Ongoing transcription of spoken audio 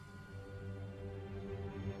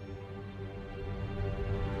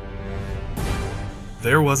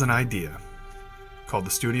There was an idea called the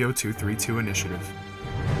Studio 232 Initiative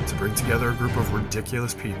to bring together a group of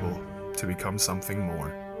ridiculous people to become something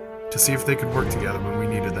more, to see if they could work together when we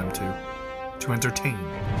needed them to entertain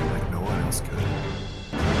like no one else could.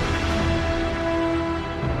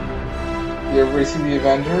 You ever seen The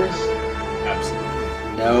Avengers?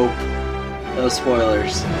 Absolutely. No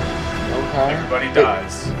spoilers. Okay. Everybody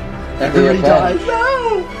dies. Everybody dies.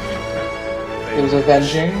 No! There's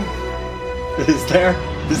avenging. Is there?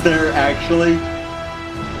 Is there actually?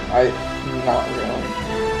 Not really.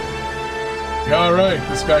 Alright,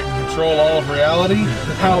 this guy can control all of reality.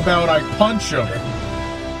 How about I punch him?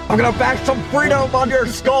 I'm gonna back some freedom on your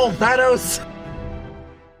skull, Thanos!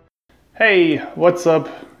 Hey, what's up,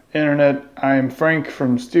 Internet? I'm Frank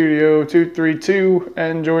from Studio 232,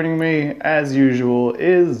 and joining me, as usual,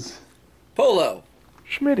 is... Polo.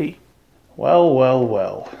 Schmitty.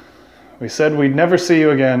 Well. We said we'd never see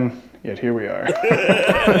you again, yet here we are.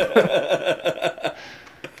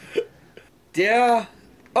 Yeah.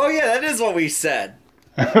 Oh yeah, that is what we said.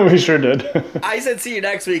 We sure did. I said see you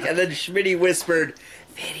next week, and then Schmitty whispered,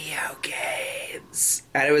 video games.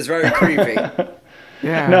 And it was very creepy.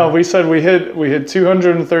 Yeah. No, we said we hit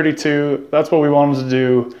 232. That's what we wanted to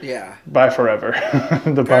do. Yeah. Bye forever.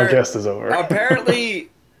 The podcast is over. Apparently,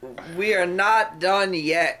 we are not done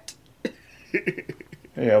yet.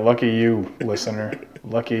 Yeah, lucky you, listener.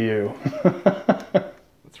 Lucky you.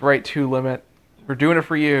 That's right, 2 Limit. We're doing it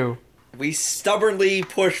for you. We stubbornly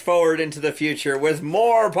push forward into the future with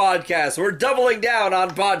more podcasts. We're doubling down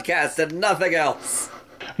on podcasts and nothing else.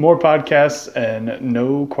 More podcasts and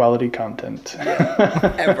no quality content.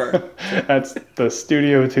 Ever. That's the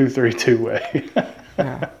Studio 232 way.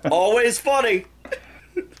 Yeah. Always funny.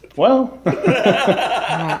 Well,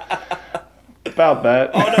 about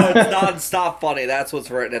that. Oh no, it's non-stop funny. That's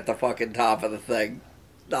what's written at the fucking top of the thing.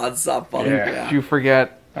 Non-stop funny. Yeah. Did you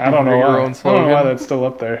forget? I don't know your why. own I don't slogan? know why that's still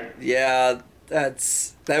up there. Yeah,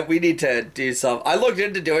 that we need to do something. I looked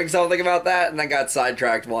into doing something about that and then got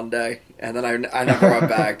sidetracked one day. And then I never went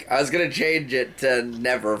back. I was going to change it to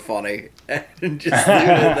never funny. And just leave it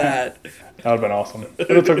at that. That would have been awesome.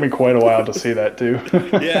 It took me quite a while to see that, too.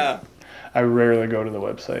 Yeah. I rarely go to the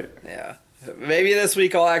website. Yeah. Maybe this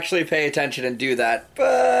week I'll actually pay attention and do that.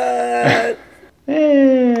 But...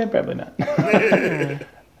 Probably not.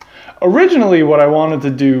 Originally, what I wanted to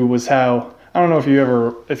do was how... I don't know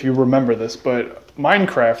if you remember this, but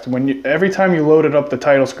Minecraft, every time you loaded up the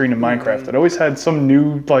title screen in Minecraft, it always had some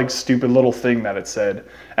new, stupid little thing that it said.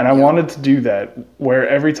 And I wanted to do that, where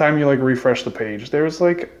every time you, refresh the page, there was,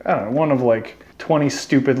 I don't know, one of, 20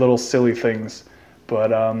 stupid little silly things. But,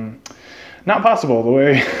 not possible the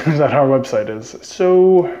way that our website is.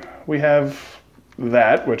 So, we have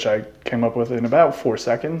that, which I came up with in about 4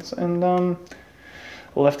 seconds, and,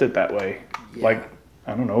 left it that way. Yeah.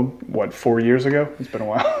 I don't know, 4 years ago? It's been a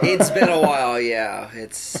while. It's been a while, yeah.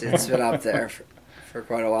 It's been up there for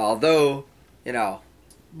quite a while. Though,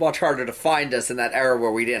 much harder to find us in that era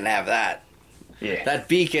where we didn't have that. Yeah. That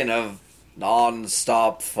beacon of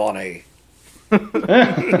non-stop funny. Like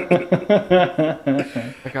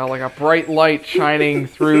a bright light shining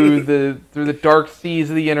through the dark seas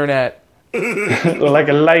of the internet. Like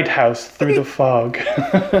a lighthouse through the fog.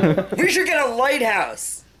 We should get a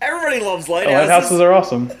lighthouse. Everybody loves lighthouses. Lighthouses are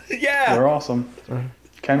awesome. Yeah. They're awesome.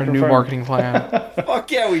 Can Our confirm. new marketing plan. Fuck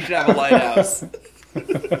yeah, we should have a lighthouse.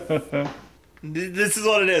 This is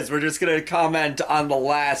what it is. We're just going to comment on the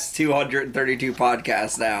last 232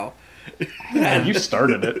 podcasts now. Yeah, you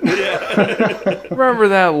started it. Remember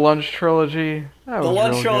that Lunch Trilogy? That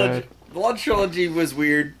was real good. The Lunch Trilogy was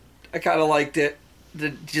weird. I kind of liked it.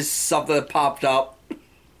 Just something that popped up.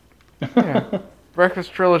 Yeah.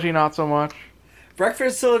 Breakfast Trilogy, not so much.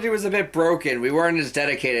 Breakfast Trilogy was a bit broken. We weren't as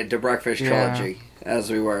dedicated to Breakfast Trilogy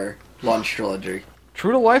as we were Lunch Trilogy.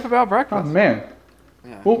 True to life about Oh, breakfast. man.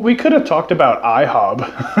 Yeah. Well, we could have talked about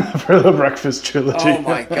IHOB for the breakfast trilogy. Oh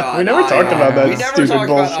my god. We never talked about that We never stupid talked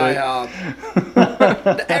bullshit. about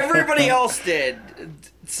IHOB. Everybody else did.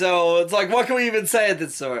 So it's like, what can we even say at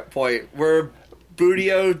this point? We're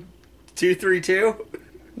Boodio 232?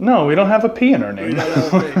 No, we don't have a P in our name.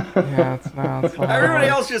 Yeah, it's not. Everybody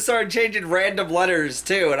else just started changing random letters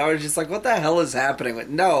too, and I was just like, what the hell is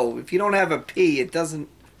happening? No, if you don't have a P, it doesn't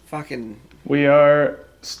fucking... We are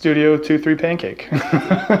Studio 23 Pancake.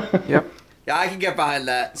 Yep. Yeah, I can get behind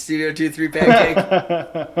that. Studio 23 Pancake.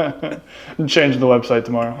 Change the website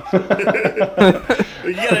tomorrow.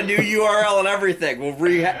 We got a new URL and everything. We'll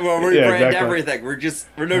rebrand exactly. everything. We're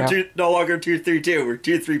no longer 232. We're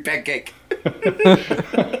 23 Pancake.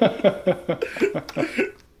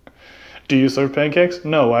 Do you serve pancakes?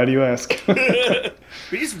 No. Why do you ask?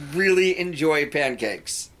 We just really enjoy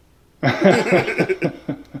pancakes. Oh,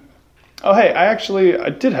 hey, I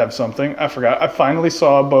did have something. I forgot. I finally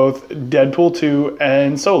saw both Deadpool 2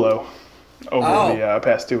 and Solo over the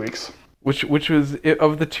past 2 weeks. Which was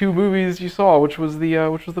of the two movies you saw? Which was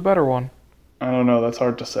the better one? I don't know. That's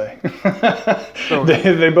hard to say. So,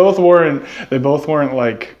 they both weren't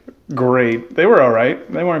like great. They were all right.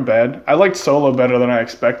 They weren't bad. I liked Solo better than I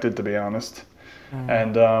expected, to be honest.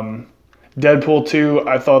 And Deadpool 2,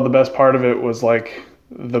 I thought the best part of it was like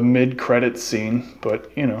the mid-credits scene, but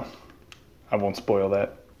you know, I won't spoil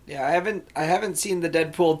that. Yeah, I haven't seen the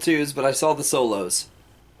Deadpool 2s, but I saw the Solos.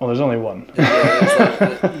 Well, there's only one.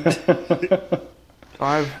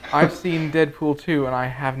 So I've seen Deadpool 2 and I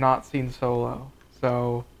have not seen Solo.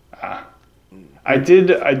 So I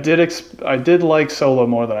did like Solo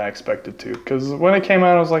more than I expected to, because when it came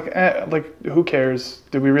out, I was like, who cares?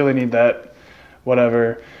 Did we really need that?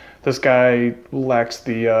 Whatever. This guy lacks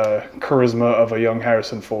the charisma of a young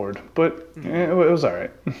Harrison Ford, but it was all right.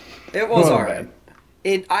 It was all right.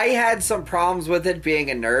 I had some problems with it being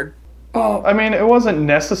a nerd. Well, I mean, it wasn't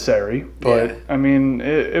necessary, but Yeah. I mean,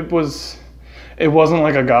 it wasn't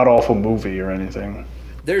like a god-awful movie or anything.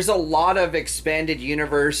 There's a lot of expanded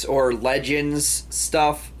universe or legends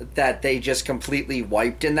stuff that they just completely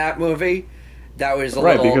wiped in that movie. That was a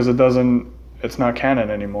Right, little... because it's not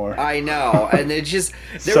canon anymore. I know, and it just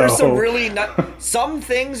there were some really some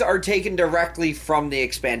things are taken directly from the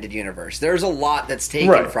expanded universe. There's a lot that's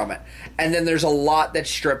taken from it, and then there's a lot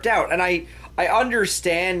that's stripped out. And I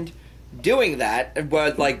understand doing that,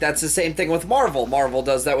 but like that's the same thing with Marvel. Marvel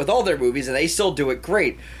does that with all their movies, and they still do it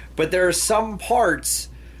great. But there are some parts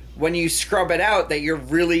when you scrub it out that you're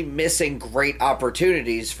really missing great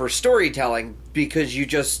opportunities for storytelling because you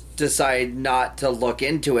just decide not to look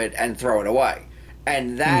into it and throw it away.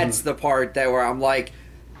 And that's the part that where I'm like,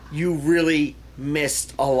 you really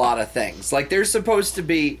missed a lot of things. Like there's supposed to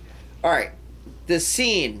be, all right, the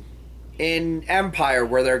scene in Empire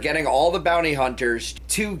where they're getting all the bounty hunters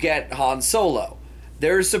to get Han Solo.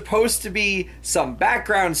 There's supposed to be some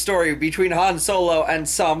background story between Han Solo and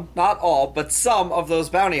some, not all, but some of those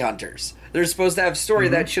bounty hunters. They're supposed to have story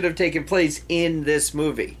that should have taken place in this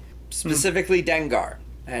movie, specifically Dengar.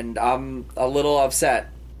 And I'm a little upset.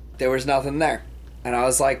 There was nothing there. And I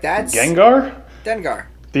was like, that's... Gengar? Dengar.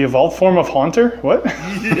 The evolved form of Haunter? What?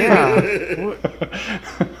 yeah.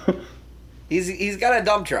 He's got a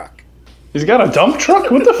dump truck. He's got a dump truck?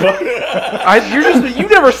 What the fuck? You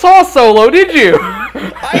never saw Solo, did you?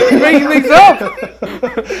 You're making things up.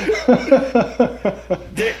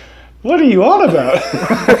 What are you on about?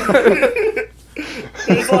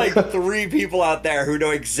 There's like 3 people out there who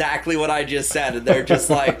know exactly what I just said, and they're just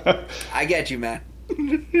like, I get you, man.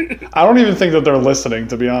 I don't even think that they're listening,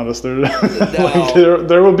 to be honest.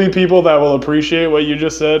 There will be people that will appreciate what you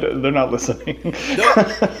just said. They're not listening.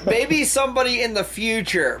 Maybe somebody in the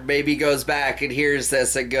future maybe goes back and hears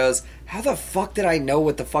this and goes, how the fuck did I know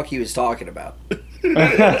what the fuck he was talking about?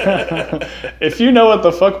 If you know what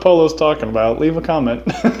the fuck Polo's talking about, leave a comment.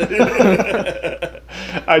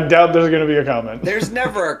 I doubt there's going to be a comment. There's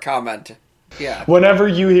never a comment. Yeah. Whenever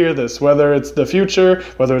you hear this, whether it's the future,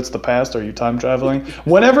 whether it's the past, or you time traveling,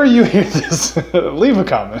 whenever you hear this, leave a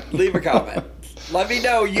comment. Leave a comment. Let me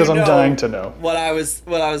know you know. Because I'm dying to know what I was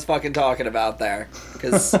fucking talking about there.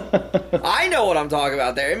 Because I know what I'm talking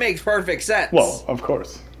about there. It makes perfect sense. Well, of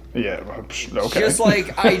course. Yeah. Okay. Just like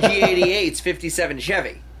IG-88's 57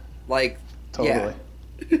 Chevy. Like, totally.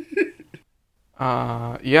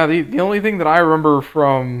 Yeah. The only thing that I remember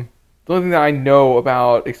from... The only thing that I know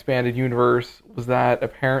about Expanded Universe was that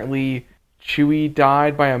apparently Chewie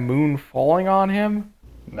died by a moon falling on him.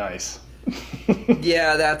 Nice.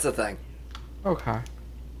 Yeah, that's a thing. Okay.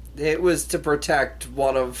 It was to protect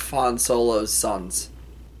one of Han Solo's sons.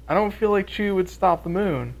 I don't feel like Chewie would stop the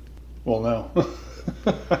moon. Well, no.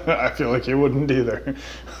 I feel like you wouldn't either.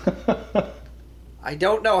 I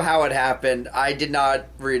don't know how it happened. I did not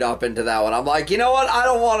read up into that one. I'm like, you know what? I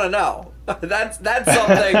don't want to know. That's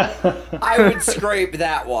something I would scrape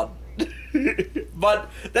that one.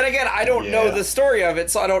 But then again, I don't know the story of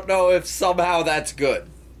it, so I don't know if somehow that's good.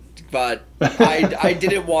 But I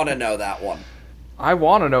didn't want to know that one. I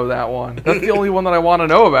want to know that one. That's the only one that I want to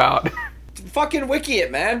know about. Fucking wiki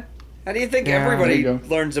it, man. How do you think Yeah, everybody there you go.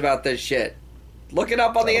 learns about this shit? Look it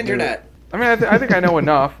up on the internet. I mean, I think I know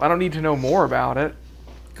enough. I don't need to know more about it.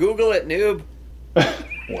 Google it, noob.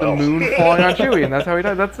 The moon falling on Chewie, and that's how he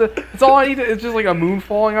died. That's all I need to... It's just like a moon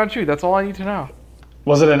falling on Chewie. That's all I need to know.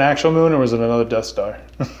 Was it an actual moon or was it another Death Star?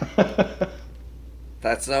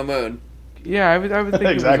 That's no moon. Yeah, I would think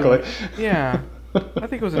Exactly. Yeah. I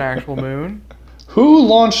think it was an actual moon. Who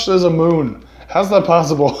launched as a moon? How's that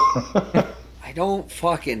possible? I don't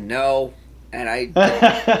fucking know. And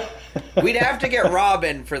we'd have to get Rob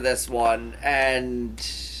in for this one, and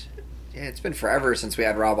yeah, it's been forever since we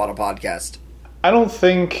had Rob on a podcast. I don't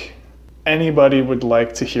think anybody would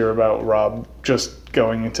like to hear about Rob just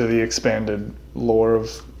going into the expanded lore of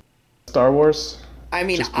Star Wars. I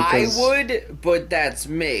mean, Just because- I would, but that's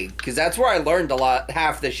me, because that's where I learned a lot.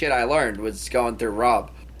 Half the shit I learned was going through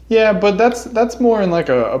Rob. Yeah, but that's more in like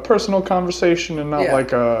a personal conversation and not Yeah.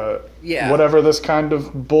 like a Yeah. whatever this kind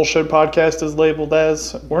of bullshit podcast is labeled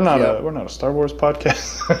as. We're not Yeah. a Star Wars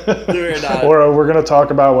podcast. We're not. Or we're gonna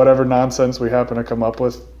talk about whatever nonsense we happen to come up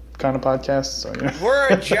with kind of podcast. So yeah. We're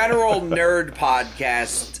a general nerd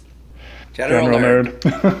podcast. General General nerd.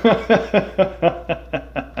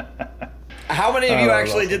 nerd. How many of Oh, you I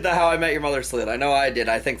actually love did the How I Met Your Mother slit? I know I did.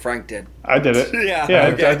 I think Frank did. I did it. Yeah, Yeah,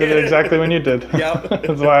 okay. I did it exactly when you did. Yep.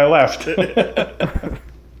 That's why I left.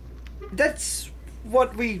 That's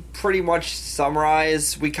what we pretty much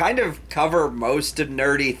summarize. We kind of cover most of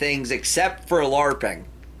nerdy things except for LARPing.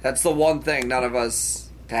 That's the one thing none of us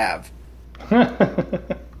have.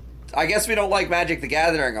 I guess we don't like Magic the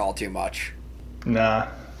Gathering all too much. Nah.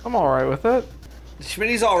 I'm alright with it.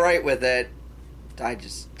 Schmitty's alright with it.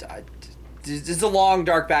 There's a long,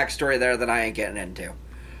 dark backstory there that I ain't getting into.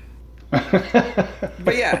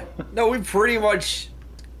 But yeah, no, we pretty much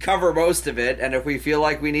cover most of it, and if we feel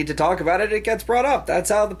like we need to talk about it, it gets brought up. That's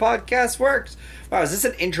how the podcast works. Wow, is this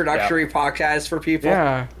an introductory podcast for people?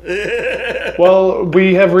 Yeah. Well,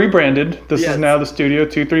 we have rebranded. This Yes. is now the Studio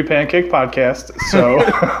 2-3 Pancake Podcast. So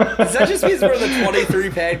Does that just mean we're the 23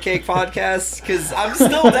 Pancake Podcast? Because I'm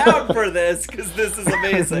still down for this, because this is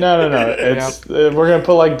amazing. no. It's we're gonna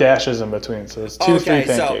put like dashes in between, so it's 2-3 Okay,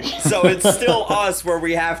 Pancake. so it's still us where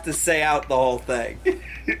we have to say out the whole thing. You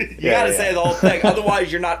Yeah, gotta yeah. say the whole thing,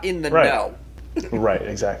 otherwise you're not in the Right. know. Right,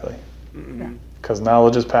 exactly. Because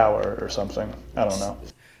knowledge is power, or something. I don't know.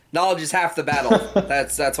 Knowledge is half the battle.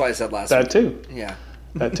 That's why I said last That week. too. Yeah.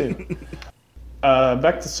 That too.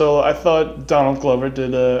 Back to Solo. I thought Donald Glover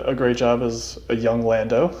did a great job as a young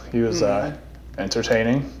Lando. He was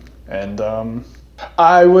entertaining, and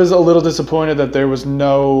I was a little disappointed that there was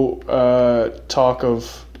no talk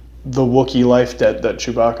of the Wookiee life debt that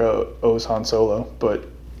Chewbacca owes Han Solo. But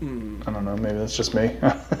I don't know. Maybe that's just me.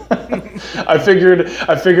 I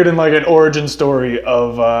figured in like an origin story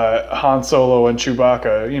of Han Solo and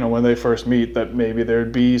Chewbacca, when they first meet, that maybe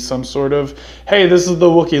there'd be some sort of, hey, this is the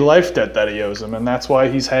Wookiee life debt that he owes him, and that's why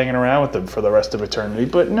he's hanging around with them for the rest of eternity.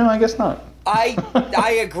 But no, I guess not.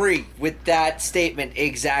 I agree with that statement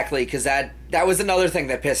exactly, because that was another thing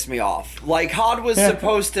that pissed me off. Like, Han was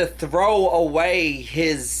supposed to throw away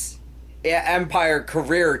his Empire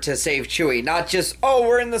career to save Chewie, not just, oh,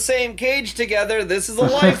 we're in the same cage together, this is a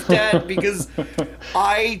life debt because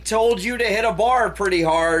I told you to hit a bar pretty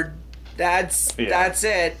hard. That's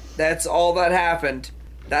it. That's all that happened.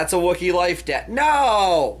 That's a Wookiee life debt.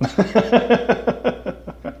 No!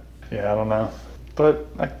 Yeah, I don't know. But,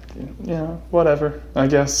 whatever, I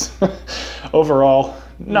guess. Overall,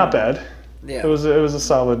 not bad. Yeah. It was a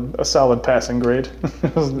solid passing grade.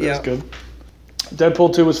 It was good.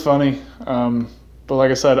 Deadpool 2 was funny, but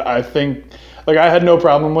like I said, I think I had no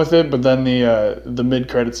problem with it. But then the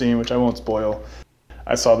mid-credit scene, which I won't spoil,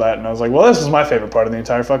 I saw that and I was like, well, this is my favorite part of the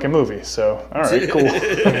entire fucking movie. So all right, cool.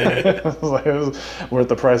 It was worth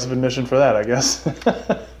the price of admission for that, I guess.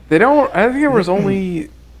 They don't. I think there was only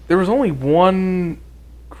one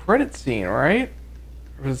credit scene, right?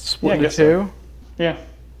 Or was it split I into guess so. two? Yeah,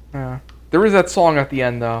 Yeah. There was that song at the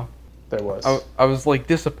end though. there was. I was like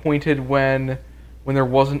disappointed when there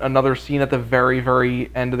wasn't another scene at the very, very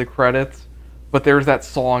end of the credits, but there's that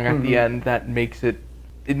song at the end that makes it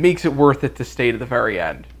worth it to stay to the very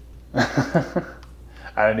end. I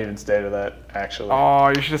didn't even stay to that, actually. Oh,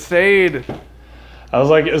 you should have stayed. I was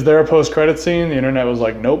like, is there a post-credit scene? The internet was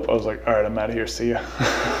like, nope. I was like, all right, I'm out of here. See ya.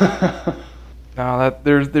 No,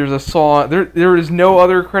 there's a song. There is no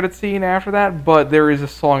other credit scene after that, but there is a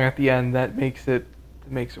song at the end that makes it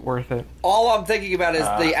worth it. All I'm thinking about is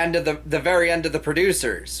the end of the very end of The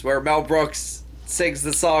Producers, where Mel Brooks sings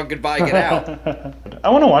the song "Goodbye, Get Out." I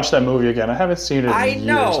want to watch that movie again. I haven't seen it in I years.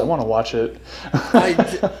 know. I want to watch it.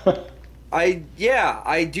 I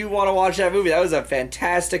do want to watch that movie. That was a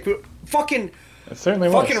fantastic movie. It certainly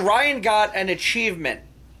was. Fucking Ryan got an achievement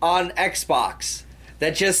on Xbox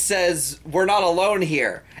that just says "We're not alone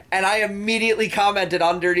here," and I immediately commented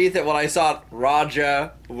underneath it when I saw it,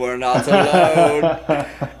 "Raja, we're not alone."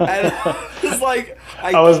 And I was like,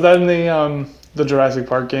 Oh, was that in the Jurassic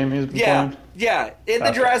Park game he's been playing? Yeah, in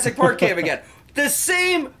the Jurassic Park game again. The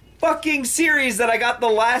same fucking series that I got the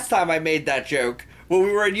last time I made that joke. When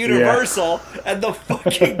we were in Universal, and the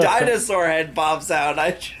fucking dinosaur head pops out.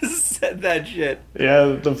 I just said that shit.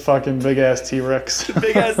 Yeah, the fucking big ass T-Rex.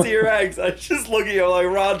 Big ass T-Rex. I was just looking at him like,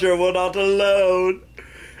 Roger, we're not alone.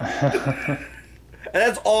 And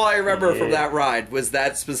that's all I remember from that ride, was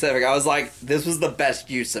that specific. I was like, this was the best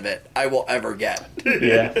use of it I will ever get.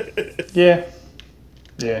 Yeah.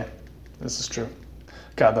 This is true.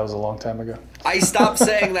 God, that was a long time ago. I stopped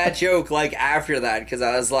saying that joke, like, after that, because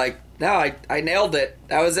I was like, no, I nailed it.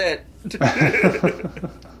 That was it.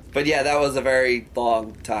 But yeah, that was a very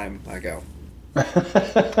long time ago.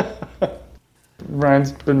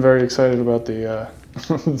 Ryan's been very excited about the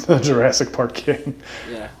the Jurassic Park game.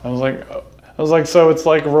 Yeah. I was like, so it's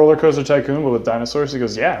like Roller Coaster Tycoon, but with dinosaurs? He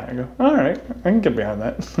goes, yeah. I go, all right, I can get behind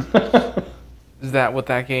that. Is that what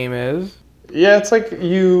that game is? Yeah, it's like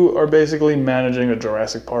you are basically managing a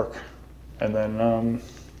Jurassic Park. And then,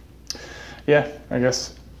 yeah, I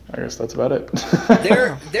guess that's about it.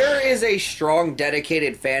 There is a strong,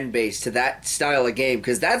 dedicated fan base to that style of game,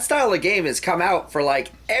 because that style of game has come out for,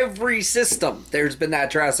 like, every system. There's been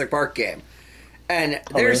that Jurassic Park game. And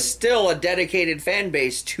there's still a dedicated fan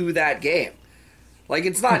base to that game. Like,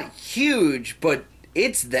 it's not huge, but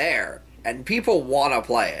it's there, and people want to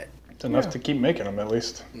play it. It's enough to keep making them, at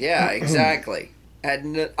least. Yeah, exactly.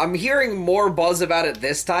 And I'm hearing more buzz about it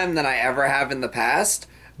this time than I ever have in the past,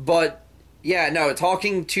 but yeah, no,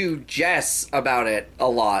 talking to Jess about it a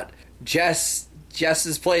lot. Jess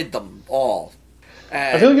has played them all.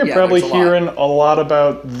 I feel like you're probably there's a lot. hearing a lot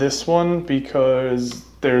about this one because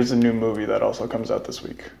there's a new movie that also comes out this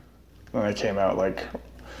week. And it came out, like,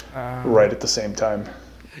 right at the same time.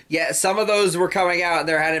 Yeah, some of those were coming out and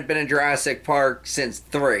there hadn't been a Jurassic Park since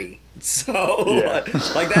 3. So, Yeah.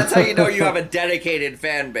 like, that's how you know you have a dedicated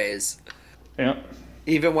fan base. Yeah.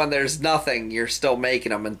 Even when there's nothing, you're still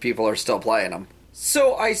making them and people are still playing them.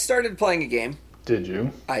 So I started playing a game. Did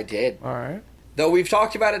you? I did. All right. Though we've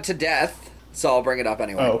talked about it to death, so I'll bring it up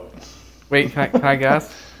anyway. Oh. Wait, can I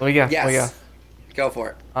guess? Let me guess. Yes. Let me guess. Go for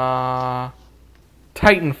it.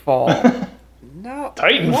 Titanfall. No.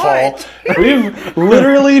 Titanfall. What? We've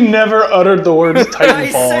literally never uttered the words I Titanfall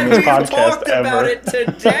on said this we've podcast talked about ever. it to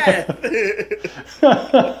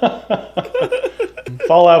death.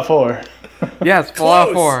 Fallout 4. Yes,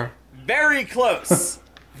 Fallout Close. 4. Very close.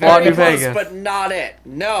 Fallout Very New close, Vegas. but not it.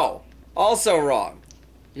 No. Also wrong.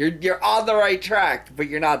 You're on the right track, but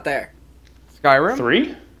you're not there. Skyrim?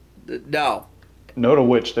 3? No. No to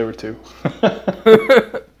which? There were 2.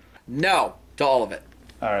 No to all of it.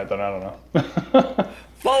 Alright, then I don't know.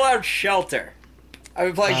 Fallout Shelter. I've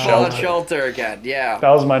been playing Fallout Shelter again. Yeah.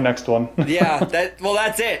 That was my next one. Yeah.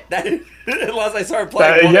 That's it. Unless I start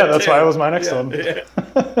playing. one Yeah, and that's two. why it was my next one.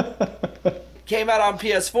 Came out on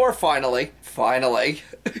PS4 finally.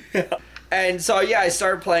 And so yeah, I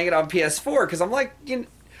started playing it on PS4 because I'm like,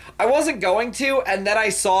 I wasn't going to, and then I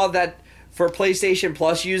saw that for PlayStation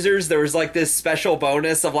Plus users there was like this special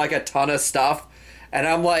bonus of like a ton of stuff, and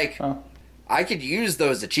I'm like, I could use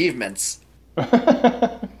those achievements.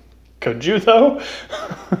 Could you, though?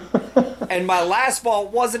 And my last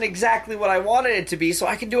vault wasn't exactly what I wanted it to be, so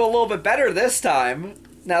I can do a little bit better this time,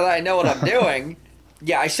 now that I know what I'm doing.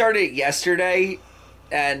 Yeah, I started it yesterday,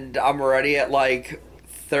 and I'm already at like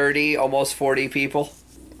 30, almost 40 people.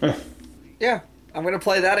 Yeah, I'm going to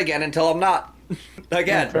play that again until I'm not.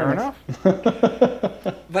 Again. Fair enough.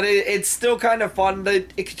 But it's still kind of fun. The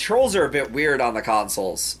controls are a bit weird on the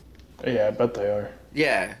consoles. Yeah, I bet they are.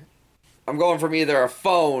 Yeah. I'm going from either a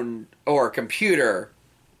phone or a computer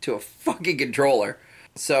to a fucking controller.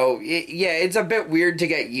 So, yeah, it's a bit weird to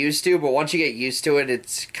get used to, but once you get used to it,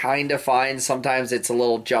 it's kind of fine. Sometimes it's a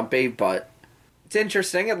little jumpy, but it's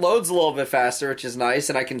interesting. It loads a little bit faster, which is nice,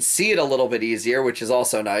 and I can see it a little bit easier, which is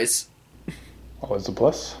also nice. Always a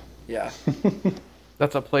plus. Yeah.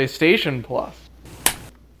 That's a PlayStation Plus.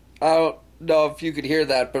 I don't know if you could hear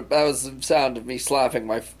that, but that was the sound of me slapping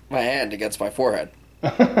my hand against my forehead. All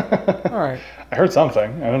right. I heard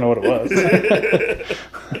something. I don't know what it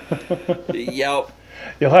was. Yep.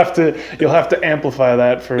 You'll have to amplify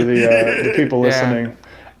that for the people listening,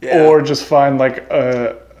 Yeah. or just find like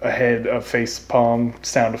a face palm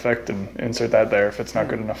sound effect and insert that there if it's not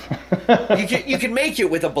good enough. You can make it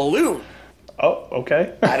with a balloon. Oh,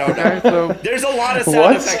 okay. I don't know. Okay, so There's a lot of sound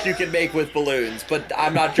What? effects you can make with balloons, but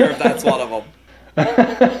I'm not sure if that's one of them.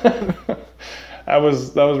 That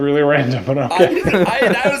was really random, but okay.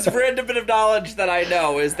 That was a random bit of knowledge that I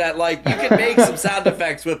know, is that like you can make some sound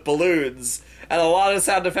effects with balloons, and a lot of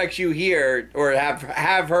sound effects you hear or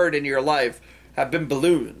have heard in your life have been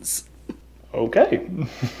balloons. Okay.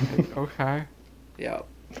 okay. Yeah.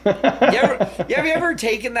 Have you ever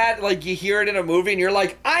taken that, like, you hear it in a movie and you're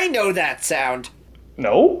like, I know that sound.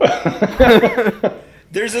 No.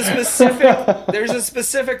 There's a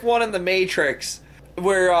specific one in The Matrix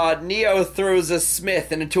where Neo throws a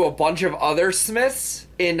Smith into a bunch of other Smiths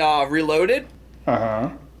in Reloaded. Uh-huh.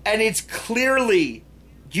 And it's clearly,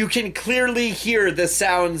 you can clearly hear the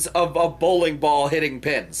sounds of a bowling ball hitting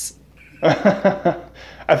pins. I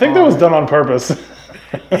think that was done on purpose.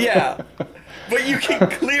 Yeah. But you can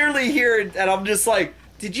clearly hear it, and I'm just like,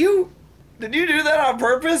 did you do that on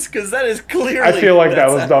purpose? Because that is clearly... I feel like that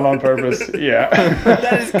was done on purpose, yeah.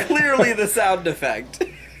 That is clearly the sound effect.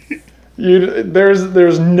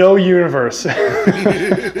 There's no universe where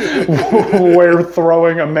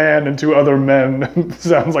throwing a man into other men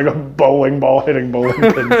sounds like a bowling ball hitting bowling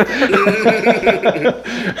pins.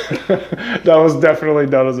 That was definitely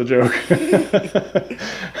done as a joke.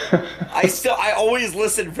 I always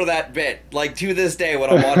listen for that bit. Like, to this day,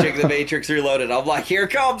 when I'm watching The Matrix Reloaded, I'm like, here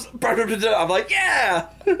it comes. I'm like, yeah.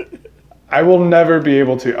 I will never be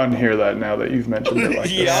able to unhear that now that you've mentioned it like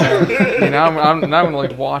this. Yeah, I'm gonna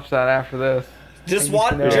like watch that after this. Just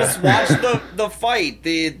watch the fight,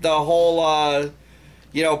 the whole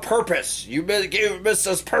purpose. You missed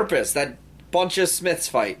us purpose. That bunch of Smiths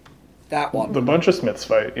fight. That one. The bunch of Smiths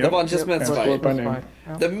fight. Yep. The bunch of Smiths fight. By name.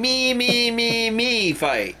 The me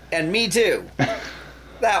fight. And me too.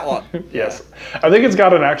 That one. Yes. I think it's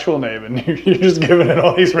got an actual name, and you're just giving it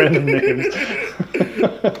all these random names.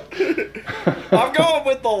 I'm going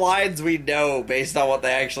with the lines we know based on what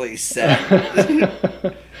they actually said.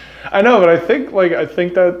 I know, but I think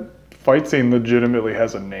that fight scene legitimately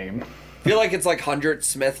has a name. I feel like it's like 100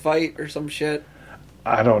 Smith fight or some shit.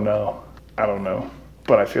 I don't know.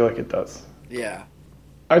 But I feel like it does. Yeah.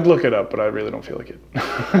 I'd look it up, but I really don't feel like it.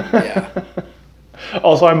 Yeah.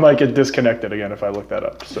 Also, I might get disconnected again if I look that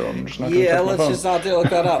up, so I'm just not going to touch my phone. Let's just not look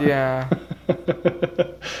that up. Yeah.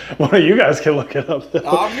 One of you guys can look it up, though.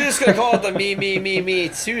 I'm just going to call it the me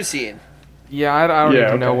 2 scene. Yeah, I don't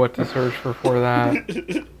even know what to search for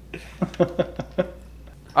that.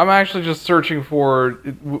 I'm actually just searching for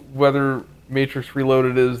whether Matrix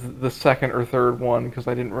Reloaded is the second or third one, because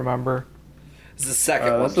I didn't remember. It's the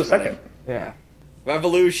second one. That's the second. Yeah.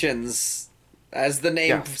 Revolutions, as the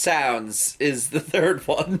name sounds, is the third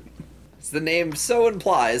one. As the name so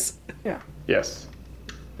implies. Yeah. Yes.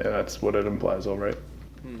 Yeah, that's what it implies, all right.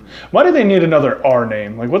 Why did they need another R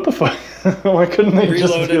name? Like, what the fuck? Why couldn't they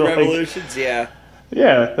just be Reloaded like... Revolutions, yeah.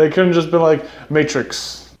 Yeah, they couldn't just be like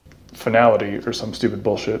Matrix Finality or some stupid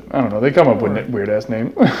bullshit. I don't know. They come up with weird-ass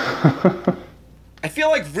name. I feel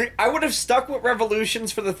like I would have stuck with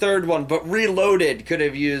Revolutions for the third one, but Reloaded could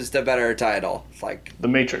have used a better title. It's like... The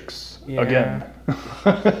Matrix. Yeah. Again.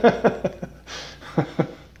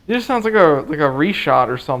 It just sounds like a reshot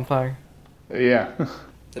or something. Yeah.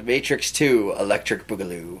 The Matrix 2, Electric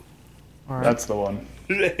Boogaloo. Right. That's the one.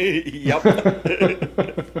 Yup.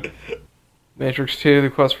 Matrix 2, The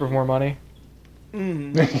Quest for More Money.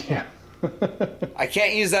 Yeah. I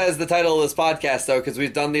can't use that as the title of this podcast, though, because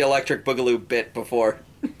we've done the Electric Boogaloo bit before.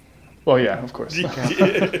 Well, yeah, of course.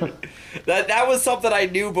 That was something I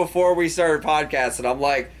knew before we started podcasting. I'm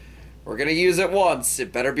like, we're going to use it once.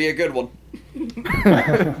 It better be a good one.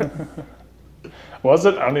 Was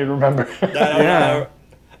it? I don't even remember. I don't know.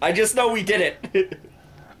 I just know we did it.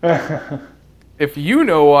 If you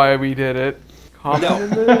know why we did it, comment in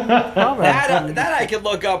the comments. That I can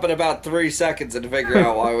look up in about 3 seconds and figure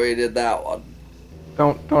out why we did that one.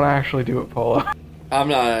 Don't actually do it, Polo. I'm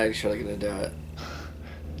not actually going to do it.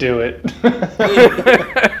 Do it.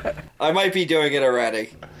 I might be doing it already.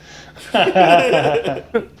 I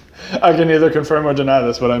can neither confirm or deny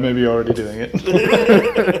this, but I may be already doing it.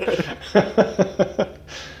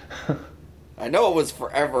 I know it was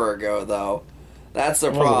forever ago, though. That's the It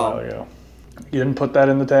was a while problem. ago. You didn't put that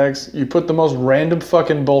in the tags? You put the most random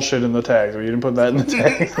fucking bullshit in the tags, but you didn't put that in the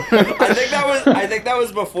tags. I think that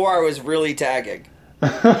was before I was really tagging.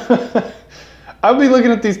 I'll be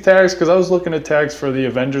looking at these tags because I was looking at tags for the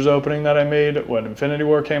Avengers opening that I made when Infinity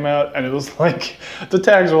War came out, and it was like, the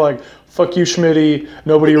tags were like, fuck you, Schmitty,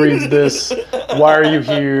 nobody reads this, why are you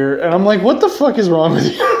here? And I'm like, what the fuck is wrong with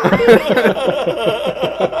you?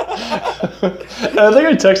 And I think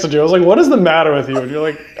I texted you, I was like, what is the matter with you? And you're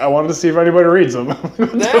like, I wanted to see if anybody reads them.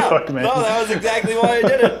 What the fuck, man? No, that was exactly why I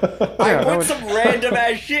did it. I put some random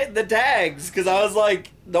ass shit in the tags because I was like,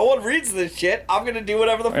 no one reads this shit. I'm gonna do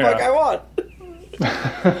whatever the fuck I want.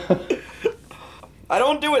 I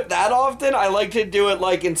don't do it that often. I like to do it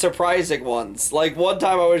like in surprising ones. Like one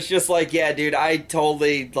time I was just like, yeah, dude, I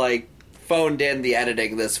totally like phoned in the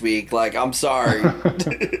editing this week. Like, I'm sorry.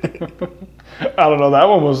 I don't know. That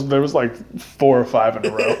one there was like 4 or 5 in a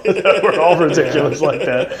row that were all ridiculous like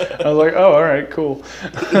that. I was like, oh, all right, cool.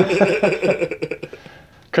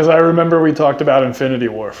 Because I remember we talked about Infinity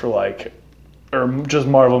War for like, or just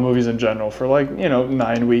Marvel movies in general for like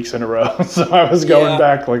 9 weeks in a row. So I was going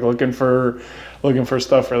back like looking for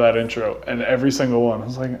stuff for that intro, and every single one I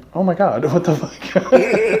was like, oh my god, what the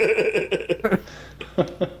fuck.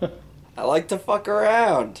 I like to fuck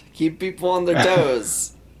around, keep people on their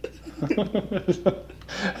toes.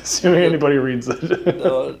 Assuming anybody reads it.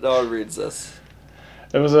 No one reads this.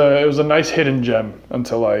 It was a nice hidden gem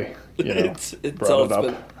until I brought it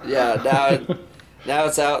up. Now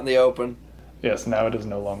it's out in the open. Yes, now it is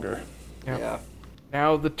no longer. Yep. Yeah.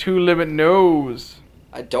 Now the Two Limit knows.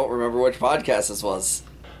 I don't remember which podcast this was.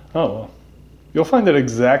 Oh, well. You'll find it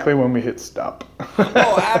exactly when we hit stop.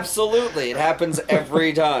 Oh, absolutely. It happens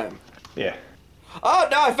every time. Yeah. Oh,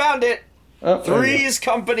 no, I found it. Oh, there you Three's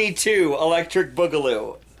Company 2, Electric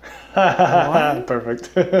Boogaloo. go. Perfect.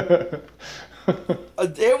 It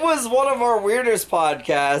was one of our weirdest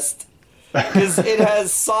podcasts because it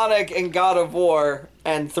has Sonic and God of War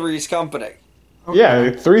and Three's Company. Okay. Yeah,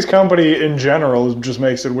 Three's Company in general just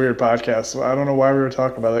makes it weird podcast. So I don't know why we were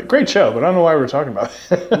talking about it. Great show, but I don't know why we were talking about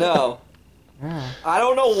it. No. I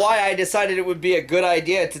don't know why I decided it would be a good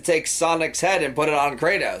idea to take Sonic's head and put it on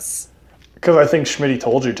Kratos. Because I think Schmitty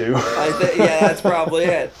told you to. Yeah, that's probably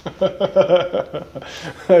it.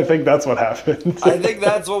 I think that's what happened. I think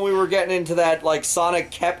that's when we were getting into that, like, Sonic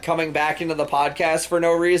kept coming back into the podcast for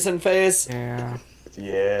no reason phase. Yeah.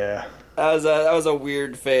 Yeah, That was a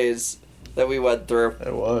weird phase that we went through.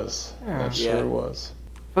 it was. Yeah. It sure was.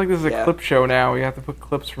 I feel like this is a Yeah. clip show now. We have to put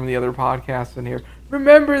clips from the other podcasts in here.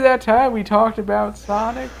 Remember that time we talked about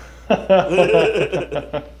Sonic?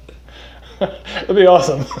 That'd be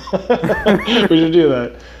awesome. We should do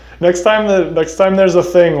that. Next time there's a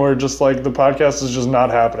thing where just like the podcast is just not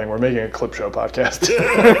happening, we're making a clip show podcast.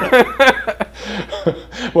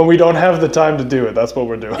 When we don't have the time to do it, that's what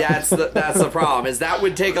we're doing. That's the problem. Is that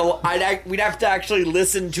would take we'd have to actually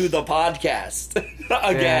listen to the podcast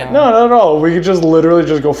again. Yeah. No, not at all. We could just literally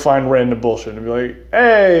just go find random bullshit and be like,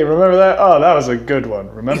 hey, remember that? Oh, that was a good one.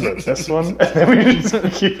 Remember this one? And then we just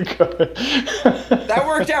keep going. That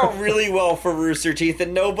worked out really well for Rooster Teeth,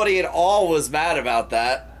 and nobody at all was mad about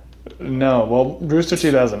that. No, well, Rooster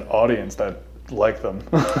Teeth has an audience that like them.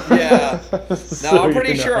 Yeah. No, So, I'm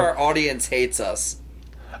pretty you know. sure our audience hates us.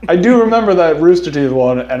 I do remember that Rooster Teeth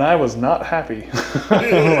one, and I was not happy.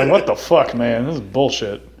 I'm like, what the fuck, man? This is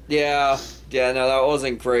bullshit. Yeah. Yeah, no, that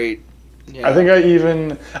wasn't great. Yeah. I think I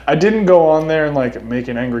didn't go on there and like make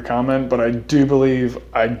an angry comment, but I do believe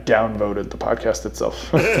I downvoted the podcast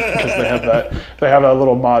itself because they have that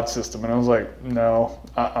little mod system, and I was like, no,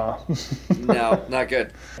 No, not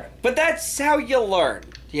good. But that's how you learn,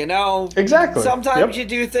 you know? Exactly. Sometimes Yep. you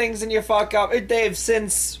do things and you fuck up. They've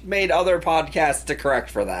since made other podcasts to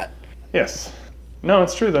correct for that. Yes. No,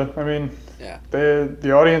 it's true though. I mean, Yeah.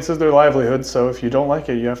 the audience is their livelihood, so if you don't like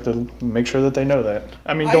it, you have to make sure that they know that.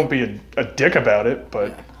 I mean, don't be a dick about it,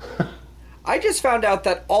 but. I just found out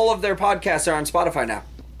that all of their podcasts are on Spotify now.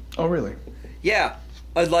 Oh, really? Yeah.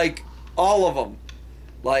 Like, all of them.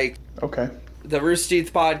 Like, Okay. the Rooster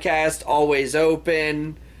Teeth podcast, Always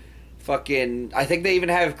Open, fucking, I think they even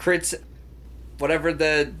have Crits, whatever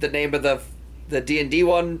the name of the D&D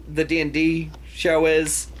one, the D&D show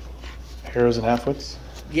is. Heroes and Halfwits?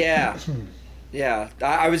 Yeah. Yeah.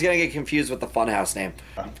 I was going to get confused with the Funhouse name.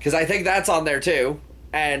 Because I think that's on there too.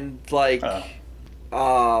 And, like,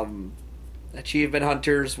 Achievement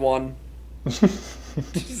Hunters one.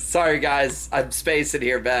 Sorry, guys. I'm spacing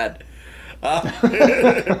here bad.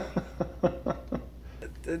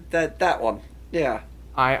 That one. Yeah.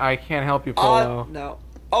 I can't help you, Polo. No.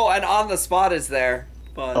 Oh, and On the Spot is there.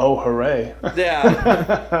 But, Oh, hooray.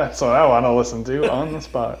 Yeah. That's what I want to listen to on the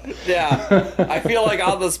spot. Yeah. I feel like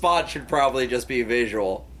On the Spot should probably just be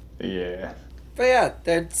visual. Yeah. But yeah,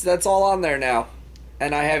 that's all on there now.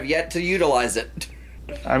 And I have yet to utilize it.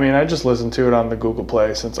 I mean, I just listen to it on the Google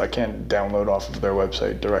Play since I can't download off of their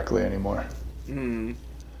website directly anymore.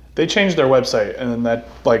 They changed their website, and then that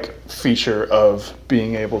like feature of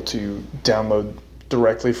being able to download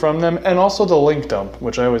directly from them, and also the link dump,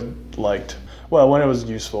 which I always liked. Well, when it was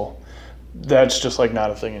useful, that's just like not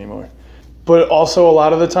a thing anymore. But also a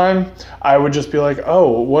lot of the time, I would just be like,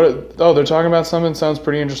 oh, they're talking about something, sounds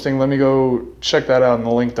pretty interesting. Let me go check that out in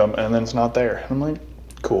the link dump, and then it's not there. And I'm like,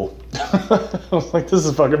 cool. I was like, this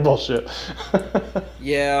is fucking bullshit.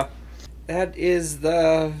 Yeah. That is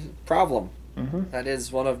the problem. That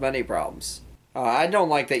is one of many problems. I don't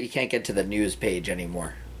like that you can't get to the news page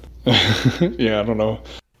anymore. Yeah, I don't know.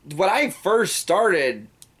 When I first started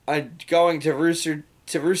going to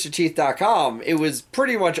roosterteeth.com, it was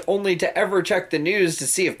pretty much only to ever check the news to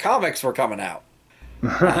see if comics were coming out.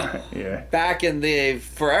 Yeah. Back in the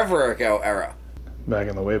forever ago era. Back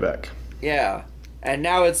in the way back. Yeah. And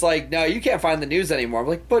now it's like, no, you can't find the news anymore. I'm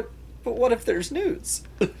like, but what if there's news?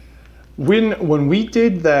 When we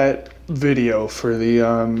did that video for the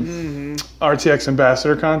RTX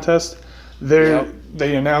Ambassador contest,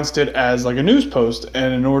 they announced it as like a news post,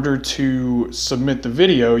 and in order to submit the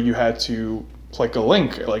video, you had to click a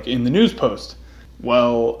link like in the news post.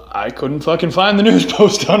 Well, I couldn't fucking find the news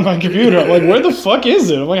post on my computer. I'm like, where the fuck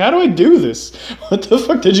is it? I'm like, how do I do this? What the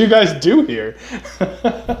fuck did you guys do here?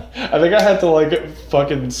 I think I had to like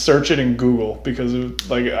fucking search it in Google because it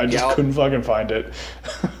was, like I just couldn't fucking find it.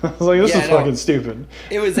 I was like, this is fucking stupid.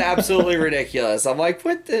 It was absolutely ridiculous. I'm like,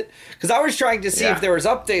 what the? Because I was trying to see if there was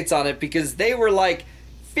updates on it because they were like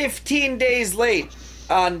 15 days late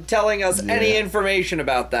on telling us any information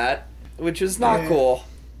about that, which was not cool.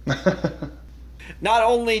 Not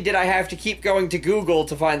only did I have to keep going to Google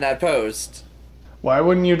to find that post. Why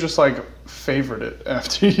wouldn't you just like favorite it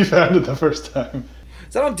after you found it the first time?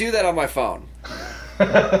 So I don't do that on my phone.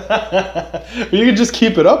 You could just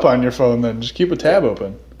keep it up on your phone then. Just keep a tab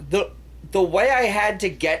open. The way I had to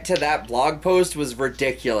get to that blog post was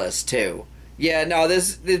ridiculous too. Yeah, no,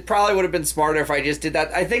 this probably would have been smarter if I just did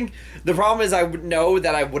that. I think the problem is I would know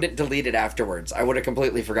that I wouldn't delete it afterwards. I would have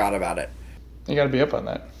completely forgot about it. You gotta be up on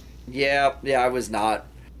that. Yeah, I was not.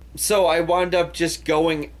 So I wound up just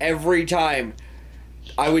going every time.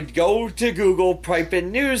 I would go to Google, type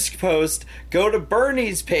in news post, go to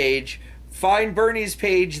Bernie's page, find Bernie's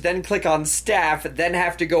page, then click on staff, then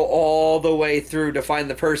have to go all the way through to find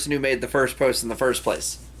the person who made the first post in the first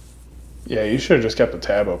place. Yeah, you should have just kept the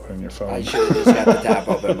tab open in your phone. I should have just got the tab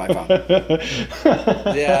open in my phone.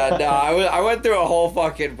 Yeah, no, I went through a whole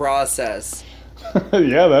fucking process.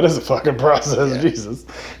 Yeah, that is a fucking process, Jesus.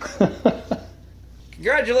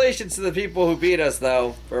 Congratulations to the people who beat us,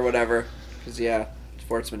 though, or whatever. Because,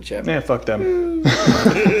 sportsmanship. Man, fuck them.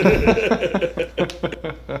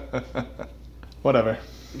 Whatever.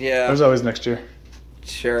 Yeah. There's always next year.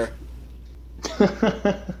 Sure.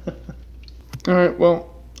 Alright, well,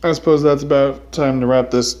 I suppose that's about time to wrap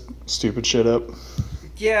this stupid shit up.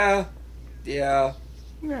 Yeah. The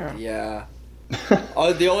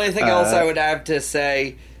only thing else I would have to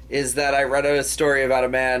say is that I read a story about a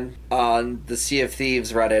man on the Sea of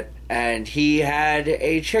Thieves Reddit, and he had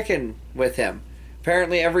a chicken with him.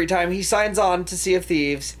 Apparently every time he signs on to Sea of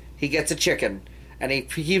Thieves, he gets a chicken, and he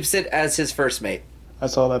keeps it as his first mate. I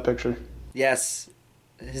saw that picture. Yes.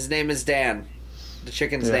 His name is Dan. The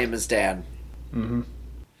chicken's name is Dan. Mm-hmm.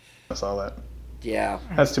 I saw that. Yeah.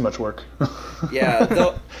 That's too much work.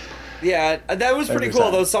 Yeah, yeah, that was pretty Every cool,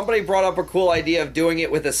 time. though. Somebody brought up a cool idea of doing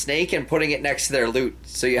it with a snake and putting it next to their loot,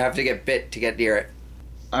 so you have to get bit to get near it.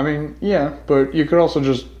 I mean, yeah, but you could also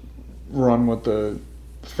just run with the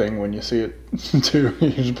thing when you see it, too. You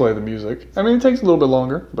just play the music. I mean, it takes a little bit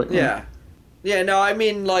longer, but... Yeah. Yeah, no, I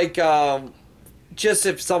mean, like, just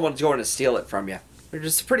if someone's going to steal it from you. They're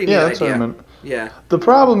just a pretty neat Yeah, that's idea. what I meant. Yeah. The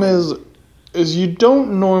problem is you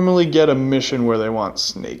don't normally get a mission where they want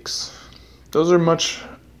snakes. Those are much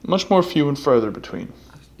more few and further between.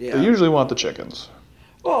 Yeah. They usually want the chickens.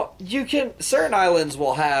 Well, certain islands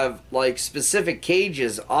will have, like, specific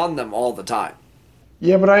cages on them all the time.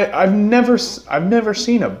 Yeah, but I've never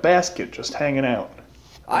seen a basket just hanging out.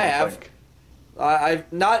 I have. think.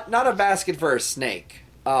 I've not a basket for a snake.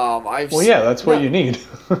 Well, yeah, that's what you need.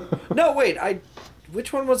 No, wait.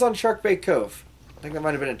 Which one was on Sharkbait Cove? I think that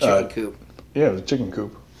might have been a chicken coop. Yeah, it was a chicken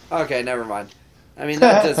coop. Okay, never mind. I mean,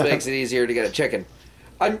 that just makes it easier to get a chicken.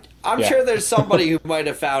 I'm sure there's somebody who might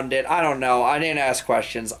have found it. I don't know. I didn't ask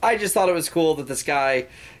questions. I just thought it was cool that this guy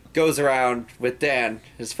goes around with Dan,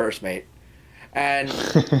 his first mate. And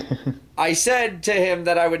I said to him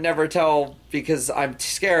that I would never tell because I'm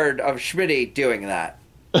scared of Schmitty doing that.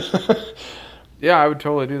 Yeah, I would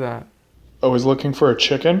totally do that. Oh, he's looking for a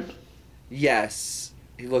chicken? Yes,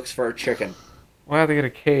 he looks for a chicken. Well, I have to get a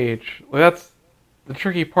cage. Well, that's the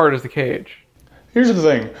tricky part is the cage. Here's the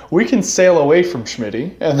thing. We can sail away from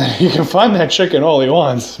Schmitty, and then he can find that chicken all he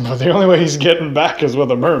wants, but the only way he's getting back is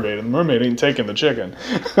with a mermaid, and the mermaid ain't taking the chicken.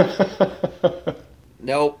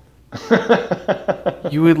 Nope.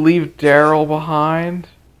 You would leave Daryl behind?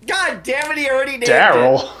 God damn it, he already named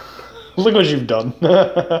Daryl? Look what you've done.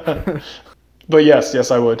 But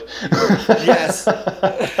yes, I would. Yes.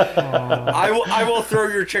 I will throw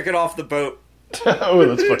your chicken off the boat. Oh,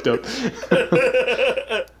 that's fucked up.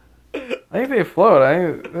 I think they float.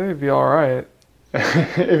 I think they'd be alright.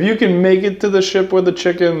 If you can make it to the ship with the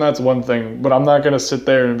chicken, that's one thing. But I'm not gonna sit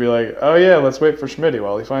there and be like, oh yeah, let's wait for Schmitty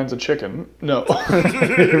while he finds a chicken. No,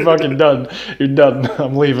 you're fucking done. You're done.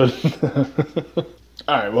 I'm leaving.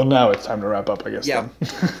 All right. Well, now it's time to wrap up, I guess. Yeah.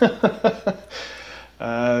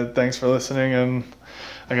 Then. Thanks for listening, and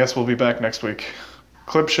I guess we'll be back next week.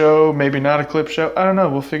 Clip show, maybe not a clip show. I don't know.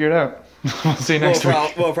 We'll figure it out. We'll see you next week.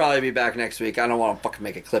 We'll probably be back next week. I don't want to fucking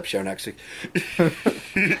make a clip show next week.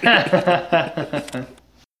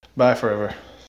 Bye forever.